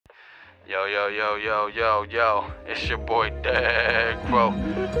Yo, it's your boy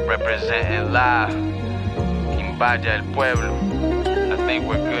Deadcrw, representing live, Quimbaya el pueblo. I think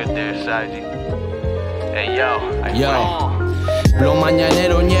we're good there, Saygi. Hey yo. Lo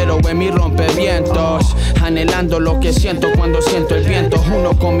mañanero, ñero en mi rompe vientos. Anhelando lo que siento cuando siento el viento.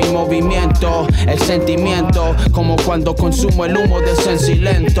 Uno con mi movimiento, el sentimiento. Como cuando consumo el humo de sensi,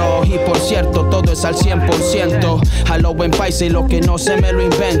 lento. Y por cierto, todo es al 100%. A lo buen paisa y lo que no sé me lo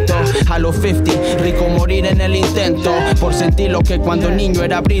invento. A los 50, rico, morir en el intento. Por sentir lo que cuando niño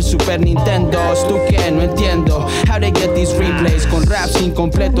era abrir Super Nintendo. ¿Tú qué? No entiendo. How they get these replays con raps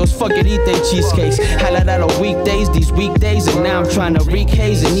incompletos. Fuck it, eat they cheesecakes. Jalar a los weekdays, these weekdays. And now I'm trying to wreak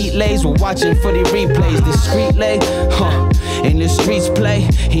haze and eat lays while watching for the replays. Discreet lay, in the streets play.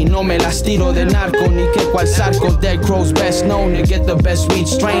 Y no me las tiro de narco ni que cual sarco. Deadcrw's best known to get the best weed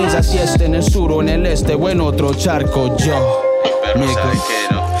strains. Así está en el sur o en el este o en otro charco. Yo, pero sabe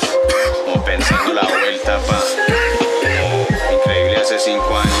que no, como pensando la vuelta increíble hace 5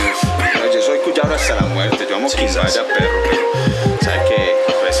 años. Yo soy cuyabro hasta la muerte. Yo amo Quimbaya, perro, pero sabe que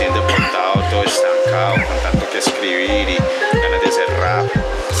recién deportado, todo estancado, con tanto que escribir y ganas de hacer rap.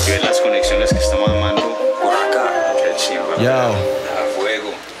 Y ver las conexiones que estamos armando por acá. Qué chimba. Yo. A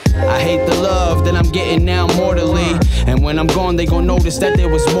fuego. I hate the love that I'm getting now mortally. And when I'm gone, they gon' notice that there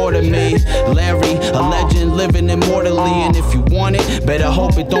was more to me. Larry, a legend living immortally. And if you want it, better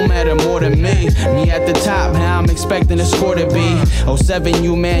hope it don't matter more to me. Me at the top, how I'm expecting the score to be. 07,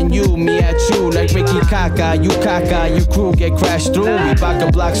 you man, you, me at you. Like Ricky Kaka, you crew get crashed through. We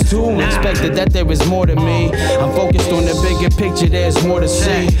Baka blocks too. Expected that there is more to me. I'm focused on the bigger picture, there's more to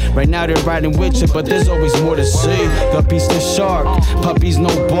see. Right now they're riding with you, but there's always more to see. Guppies the shark, puppies no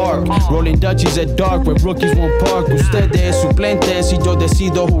bark. Rolling Dutchies at dark where rookies won't park. Ustedes suplentes y yo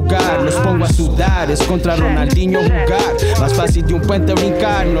decido jugar. Los pongo a sudar, es contra Ronaldinho jugar. Más fácil de un puente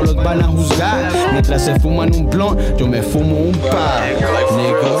brincar, no los van a juzgar. Mientras se fuman un blunt, yo me fumo un par.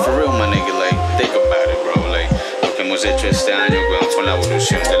 Nigga. For real, my nigga, like, think about it, bro. Like, lo que hemos hecho este año, weón, con la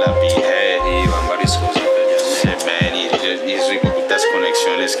evolución de la beathead y van varias cosas. Shit, man, y esas putas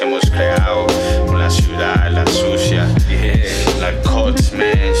conexiones que hemos creado con la ciudad, la sucia, la cuts,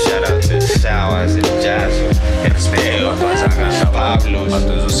 man. Shout out to Sours and Jazz, Espeo, Pablo.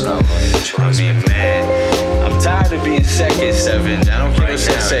 I mean, man, I'm tired of being second, seven. I don't quiero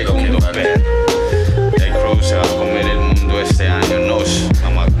ser segundo, pero Deadcrw's out.